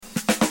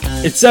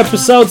It's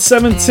episode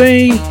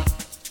 17.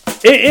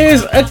 It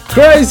is a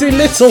crazy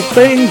little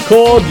thing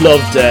called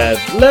Love Dev.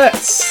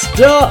 Let's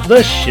start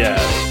the show.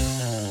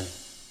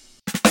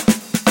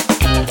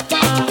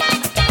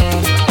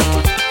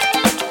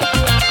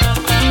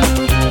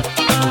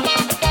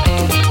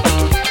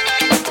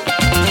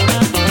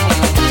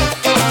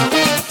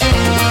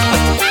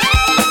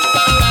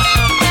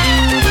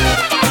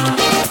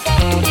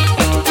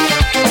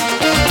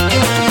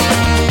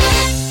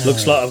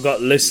 Looks like I've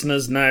got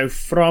listeners now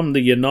from the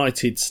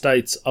United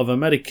States of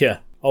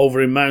America.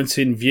 Over in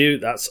Mountain View,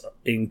 that's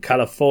in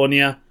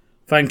California.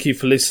 Thank you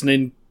for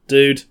listening,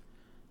 dude.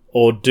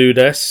 Or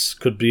dudess.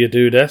 Could be a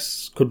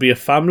dudess. Could be a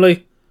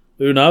family.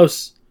 Who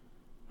knows?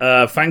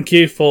 Thank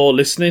you for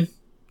listening.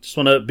 Just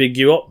want to big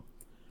you up.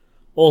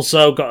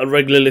 Also, got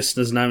regular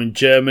listeners now in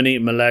Germany,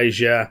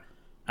 Malaysia,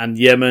 and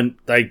Yemen.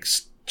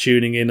 Thanks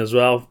tuning in as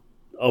well.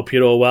 Hope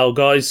you're all well,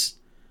 guys.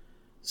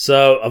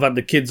 So, I've had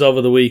the kids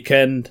over the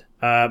weekend.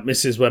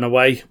 Mrs. went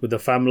away with the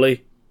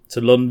family to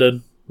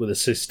London with her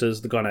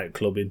sisters. They've gone out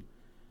clubbing.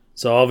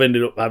 So I've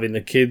ended up having the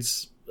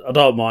kids. I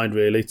don't mind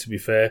really, to be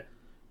fair.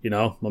 You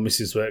know, my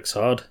missus works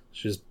hard.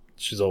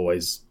 She's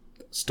always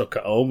stuck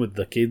at home with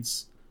the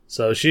kids.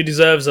 So she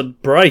deserves a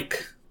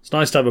break. It's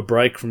nice to have a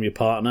break from your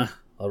partner,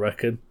 I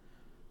reckon.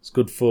 It's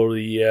good for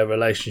the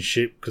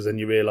relationship because then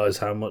you realise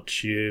how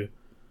much you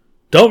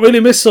don't really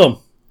miss them.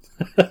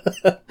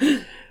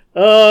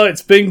 Oh,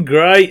 it's been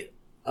great.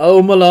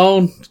 Home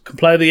alone, can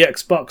play the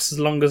Xbox as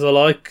long as I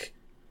like,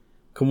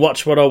 can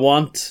watch what I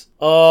want.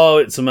 Oh,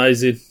 it's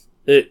amazing.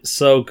 It's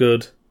so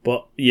good.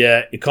 But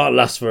yeah, it can't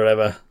last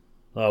forever.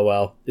 Oh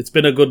well, it's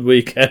been a good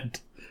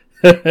weekend.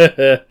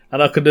 And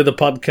I can do the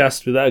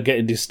podcast without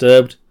getting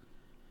disturbed.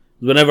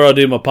 Whenever I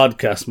do my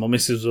podcast, my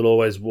missus will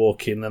always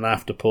walk in and I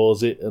have to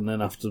pause it and then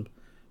have to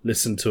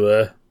listen to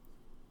her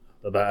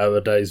about how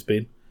her day's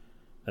been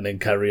and then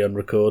carry on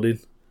recording.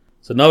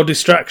 So no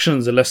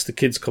distractions unless the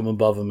kids come and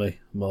bother me.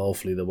 Well,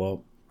 hopefully they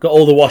won't. Got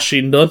all the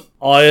washing done,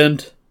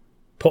 ironed,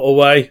 put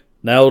away,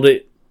 nailed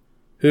it.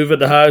 Hoovered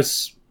the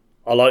house.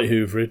 I like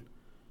hoovering.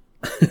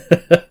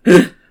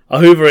 I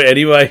hoover it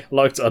anyway.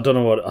 I don't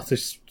know what. I think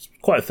it's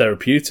quite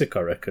therapeutic, I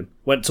reckon.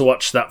 Went to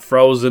watch that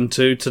Frozen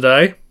 2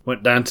 today.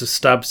 Went down to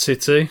Stab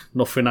City.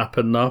 Nothing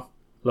happened though.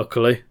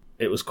 Luckily,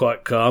 it was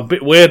quite calm.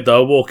 Bit weird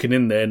though, walking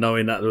in there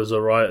knowing that there was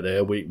a riot there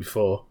a week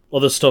before.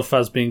 Other stuff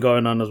has been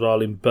going on as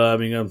well in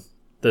Birmingham.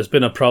 There's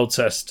been a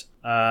protest.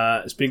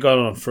 It's been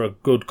going on for a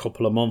good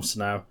couple of months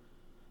now.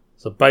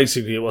 So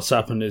basically what's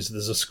happened is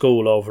there's a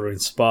school over in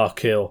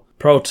Spark Hill.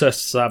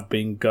 Protests have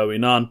been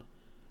going on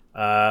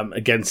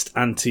against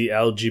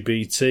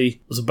anti-LGBT.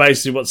 So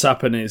basically what's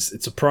happened is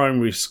it's a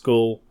primary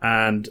school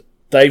and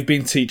they've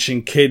been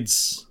teaching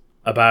kids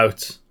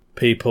about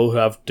people who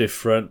have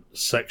different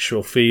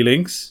sexual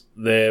feelings.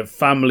 Their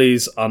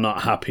families are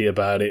not happy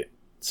about it.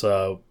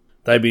 So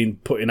they've been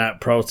putting out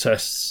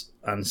protests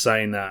and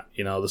saying that,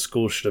 you know, the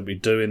school shouldn't be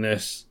doing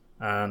this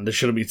and they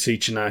shouldn't be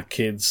teaching our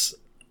kids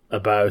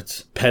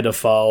about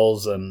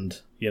pedophiles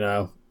and, you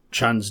know,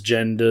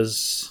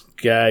 transgenders,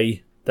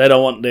 gay. They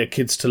don't want their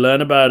kids to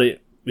learn about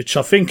it, which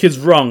I think is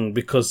wrong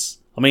because,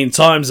 I mean,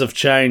 times have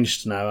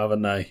changed now,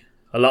 haven't they?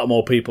 A lot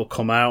more people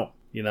come out,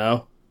 you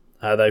know,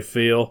 how they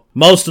feel.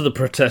 Most of the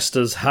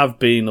protesters have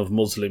been of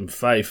Muslim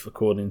faith,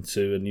 according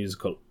to a news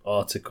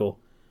article.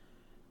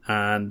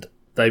 And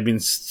they've been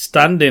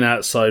standing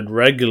outside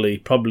regularly,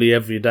 probably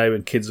every day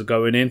when kids are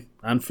going in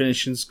and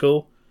finishing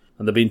school.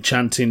 And they've been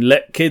chanting,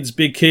 "Let kids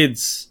be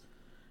kids,"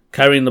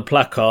 carrying the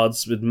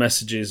placards with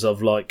messages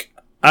of like,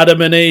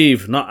 Adam and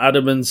Eve, not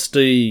Adam and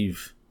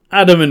Steve.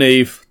 Adam and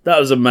Eve, that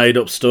was a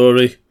made-up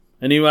story.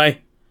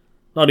 Anyway,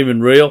 not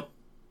even real.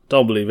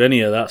 Don't believe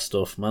any of that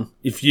stuff, man.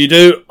 If you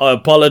do, I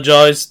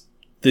apologise.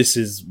 This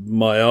is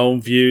my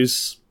own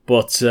views.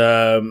 But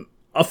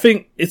I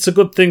think it's a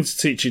good thing to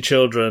teach your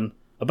children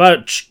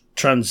about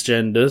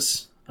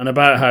transgenders and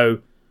about how,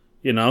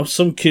 you know,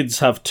 some kids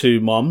have two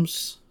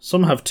moms,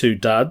 some have two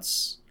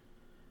dads.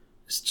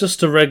 It's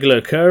just a regular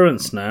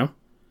occurrence now.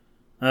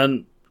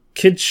 And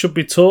kids should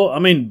be taught. I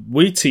mean,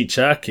 we teach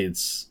our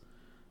kids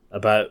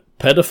about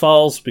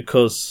pedophiles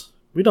because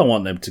we don't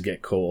want them to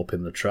get caught up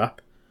in the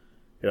trap.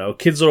 You know,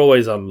 kids are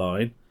always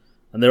online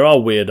and there are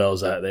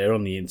weirdos out there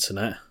on the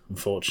internet,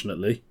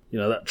 unfortunately, you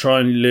know, that try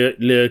and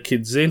lure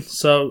kids in.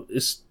 So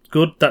it's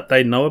good that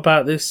they know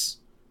about this.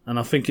 And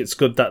I think it's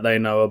good that they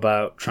know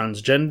about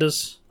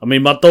transgenders. I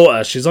mean, my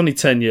daughter, she's only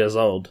 10 years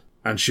old.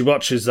 And she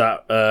watches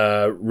that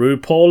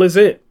RuPaul, is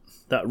it?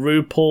 That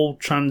RuPaul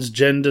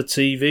transgender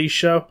TV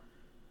show.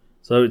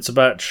 So it's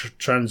about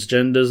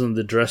transgenders and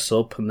they dress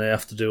up and they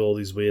have to do all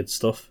these weird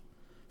stuff.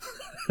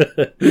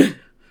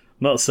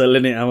 Not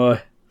selling it, am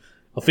I?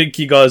 I think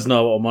you guys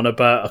know what I'm on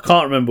about. I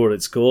can't remember what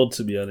it's called,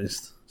 to be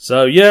honest.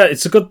 So yeah,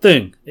 it's a good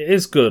thing. It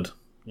is good.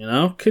 You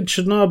know, kids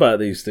should know about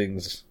these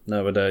things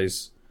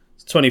nowadays.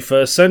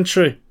 21st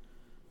century.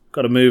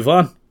 Got to move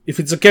on. If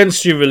it's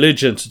against your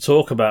religion to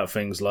talk about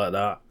things like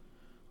that,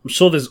 I'm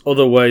sure there's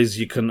other ways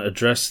you can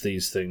address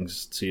these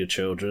things to your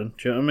children.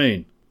 Do you know what I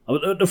mean?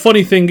 The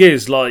funny thing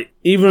is, like,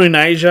 even in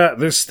Asia,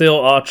 there still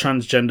are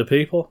transgender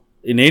people.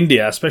 In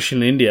India, especially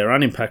in India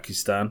and in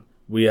Pakistan,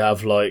 we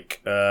have,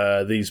 like,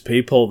 these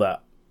people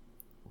that...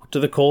 What do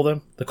they call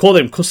them? They call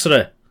them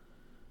kusre.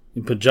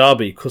 In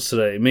Punjabi,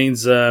 kusre. It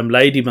means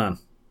lady man.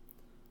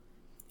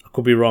 I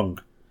could be wrong.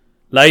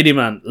 Lady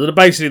man. They're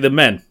basically the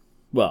men.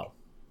 Well,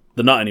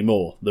 they're not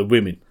anymore. They're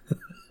women.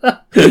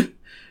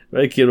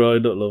 Make it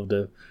right, don't love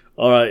them.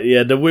 Alright,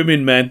 yeah, the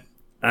women men.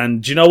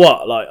 And do you know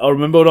what? Like, I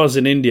remember when I was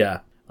in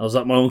India, I was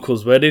at my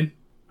uncle's wedding,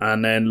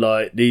 and then,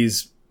 like,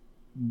 these,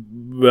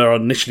 where I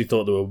initially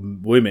thought they were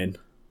women,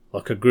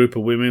 like a group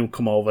of women would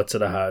come over to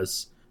the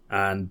house,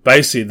 and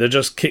basically they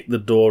just kicked the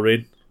door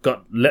in,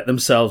 let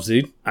themselves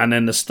in, and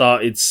then they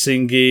started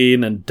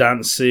singing and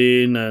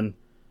dancing, and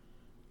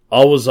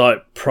I was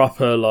like,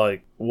 proper,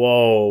 like,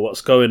 whoa,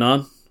 what's going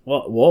on?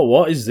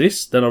 What is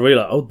this? Then I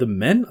realised, oh, the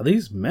men? Are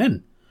these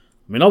men?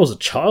 I mean, I was a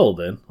child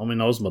then. I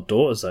mean, I was my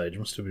daughter's age. I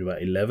must have been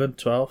about 11,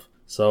 12.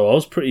 So I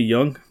was pretty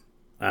young.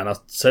 And I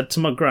said to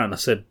my gran, I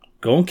said,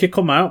 go and kick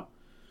them out.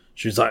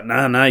 She was like,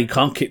 nah, you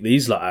can't kick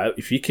these lot out.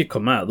 If you kick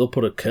them out, they'll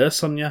put a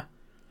curse on you.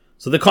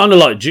 So they're kind of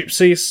like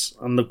gypsies.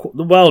 And they're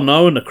well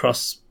known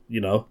across,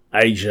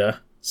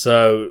 Asia.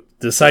 So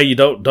they say you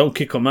don't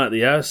kick them out of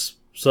the house.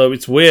 So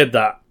it's weird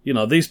that,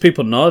 these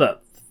people know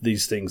that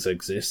these things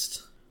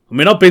exist. I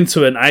mean, I've been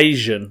to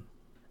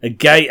a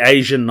gay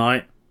Asian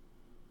night.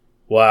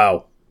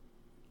 Wow.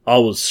 I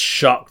was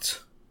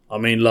shocked. I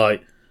mean,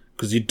 like,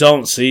 because you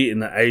don't see it in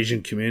the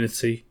Asian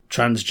community.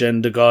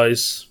 Transgender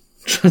guys.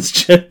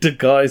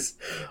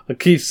 I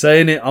keep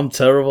saying it, I'm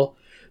terrible.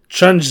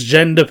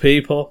 Transgender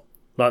people.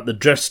 Like, they're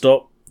dressed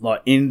up,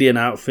 like Indian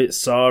outfits,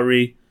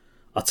 sari.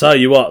 I tell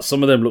you what,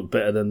 some of them look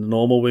better than the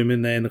normal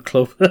women there in the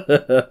club.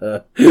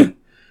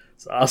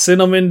 So I seen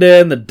them in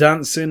there and they're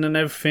dancing and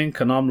everything,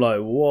 and I'm like,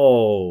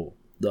 whoa.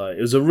 Like,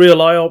 it was a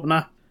real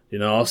eye-opener.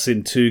 I've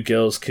seen two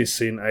girls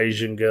kissing,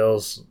 Asian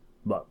girls,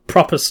 like,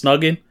 proper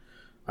snugging,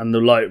 and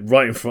they're, like,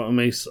 right in front of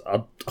me, so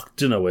I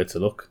didn't know where to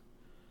look.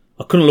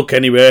 I couldn't look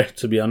anywhere,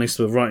 to be honest,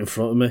 they were right in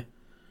front of me.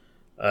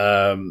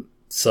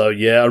 So,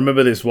 yeah, I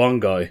remember this one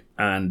guy,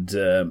 and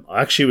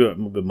I actually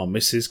went with my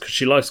missus, because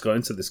she likes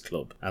going to this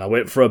club, and I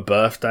went for her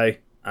birthday,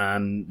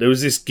 and there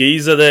was this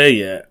geezer there,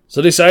 yeah.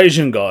 So this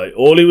Asian guy,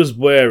 all he was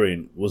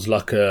wearing was,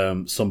 like,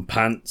 some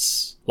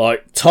pants,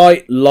 like,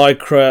 tight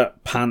lycra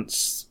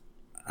pants,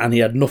 and he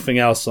had nothing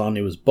else on.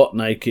 He was butt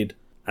naked.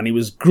 And he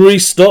was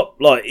greased up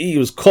like he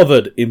was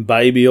covered in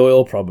baby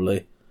oil,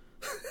 probably.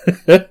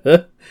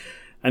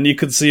 And you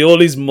could see all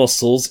his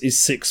muscles, his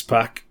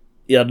six-pack.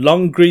 He had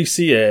long,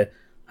 greasy hair.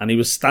 And he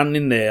was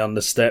standing there on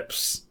the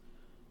steps,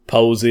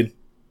 posing.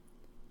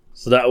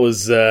 So that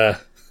was... you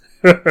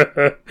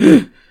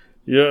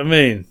know what I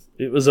mean?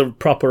 It was a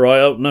proper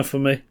eye-opener for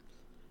me.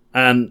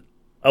 And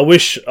I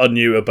wish I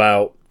knew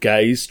about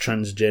gays,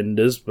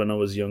 transgenders, when I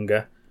was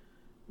younger.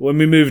 When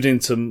we moved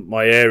into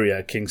my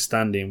area, King's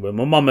Standing, where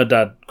my mum and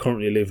dad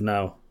currently live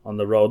now on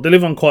the road, they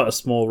live on quite a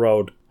small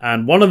road.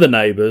 And one of the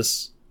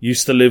neighbours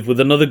used to live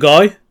with another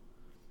guy.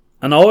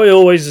 And I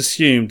always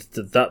assumed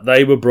that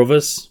they were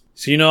brothers.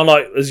 So,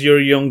 like, as you're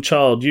a young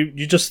child,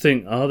 you just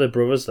think, oh, they're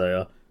brothers, they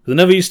are. Because I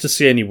never used to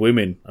see any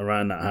women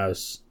around that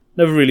house.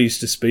 Never really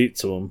used to speak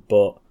to them.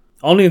 But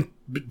only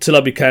until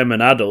I became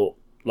an adult,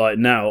 like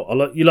now,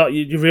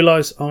 you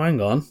realise, oh, hang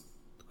on.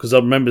 Because I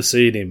remember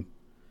seeing him.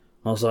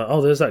 I was like, oh,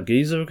 there's that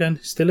geezer again.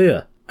 He's still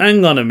here.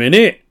 Hang on a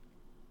minute.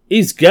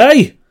 He's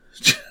gay.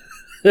 Do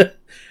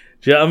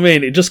you know what I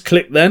mean? It just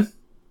clicked then.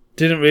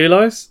 Didn't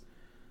realise.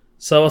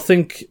 So I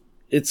think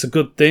it's a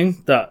good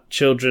thing that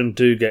children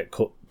do get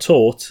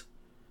taught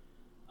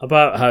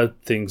about how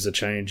things are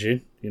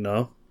changing,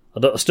 I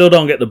still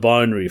don't get the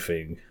binary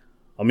thing.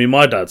 I mean,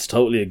 my dad's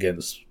totally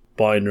against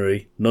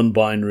binary,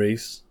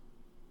 non-binaries,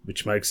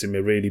 which makes him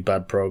a really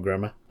bad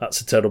programmer. That's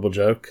a terrible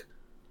joke.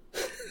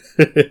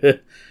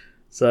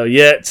 So,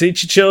 yeah,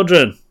 teach your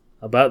children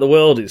about the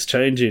world. It's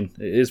changing.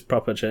 It is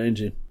proper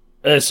changing.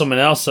 There's something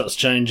else that's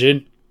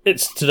changing.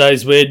 It's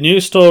today's weird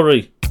news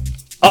story.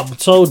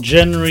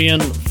 Octogenarian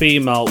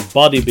female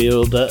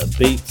bodybuilder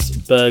beats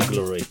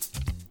burglary.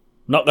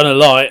 Not going to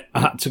lie,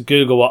 I had to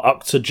Google what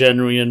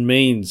octogenarian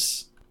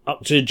means.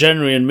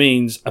 Octogenarian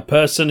means a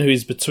person who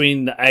is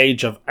between the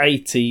age of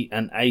 80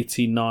 and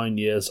 89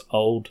 years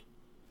old.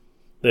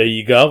 There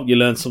you go. You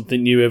learn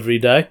something new every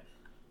day.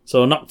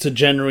 So an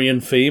octogenarian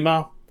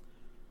female.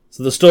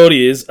 So the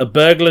story is, a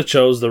burglar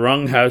chose the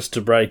wrong house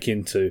to break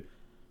into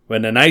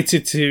when an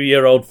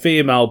 82-year-old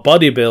female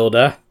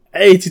bodybuilder...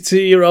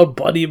 82-year-old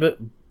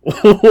bodybuilder...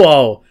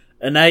 Whoa!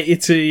 An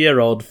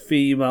 82-year-old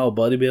female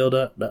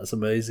bodybuilder. That's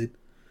amazing.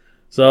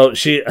 So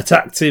she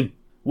attacked him.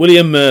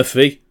 William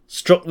Murphy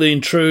struck the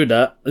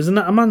intruder... Isn't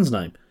that a man's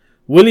name?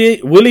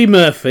 Willie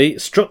Murphy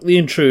struck the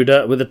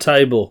intruder with a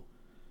table.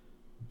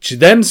 She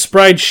then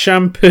sprayed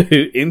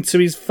shampoo into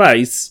his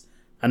face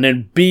and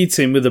then beat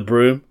him with a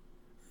broom.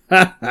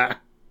 I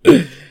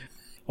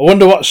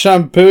wonder what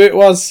shampoo it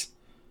was.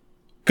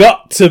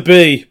 Got to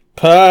be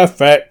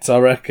perfect, I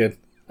reckon.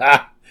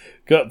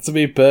 Got to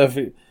be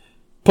perfect.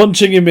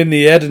 Punching him in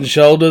the head and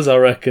shoulders, I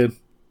reckon.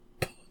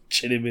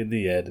 punching him in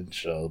the head and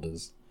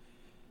shoulders.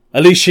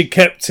 At least she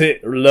kept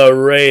it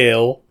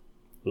L'Oreal.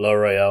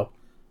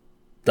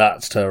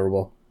 That's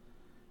terrible.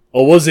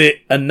 Or was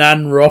it a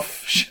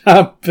Nanruff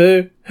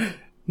shampoo?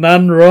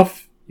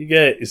 Nanruff. You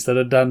get it instead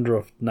of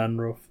dandruff.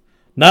 Nanruff.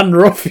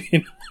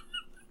 Nanruff.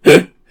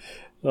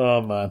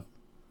 Oh, man.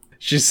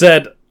 She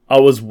said, I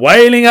was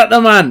wailing at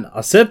the man.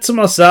 I said to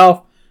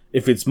myself,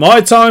 if it's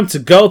my time to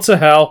go to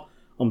hell,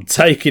 I'm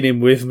taking him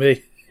with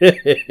me.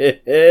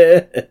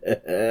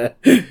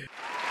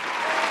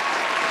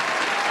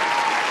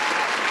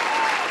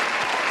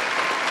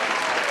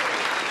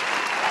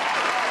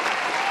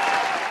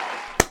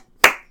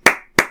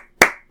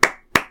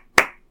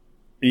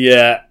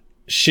 Yeah,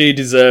 she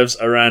deserves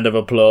a round of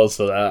applause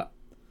for that.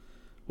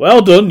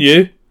 Well done,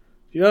 you.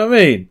 You know what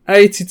I mean?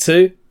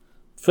 82.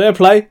 Fair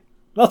play.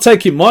 Not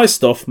taking my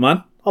stuff,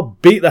 man. I'll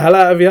beat the hell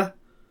out of you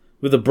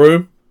with a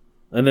broom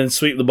and then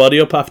sweep the body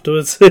up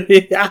afterwards.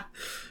 Yeah.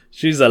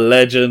 She's a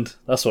legend.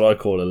 That's what I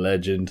call a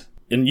legend.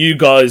 And you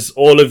guys,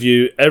 all of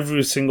you,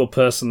 every single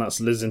person that's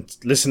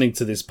listening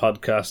to this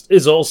podcast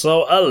is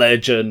also a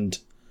legend.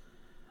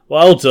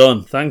 Well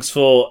done. Thanks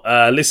for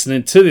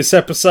listening to this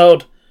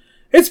episode.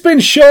 It's been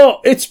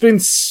short. It's been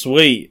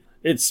sweet.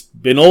 It's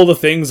been all the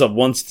things I've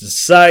wanted to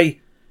say.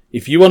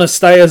 If you want to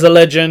stay as a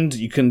legend,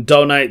 you can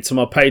donate to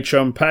my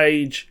Patreon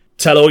page.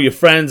 Tell all your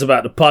friends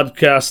about the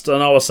podcast. I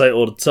know I say it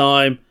all the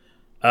time.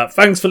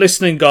 Thanks for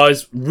listening,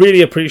 guys.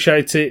 Really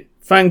appreciate it.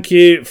 Thank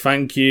you.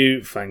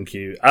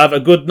 Have a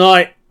good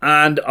night,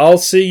 and I'll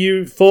see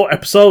you for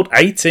episode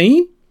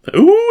 18.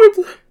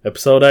 Ooh,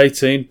 episode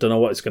 18. Don't know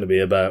what it's going to be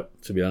about,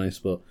 to be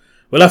honest, but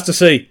we'll have to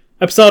see.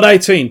 Episode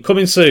 18,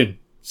 coming soon.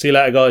 See you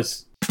later,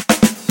 guys.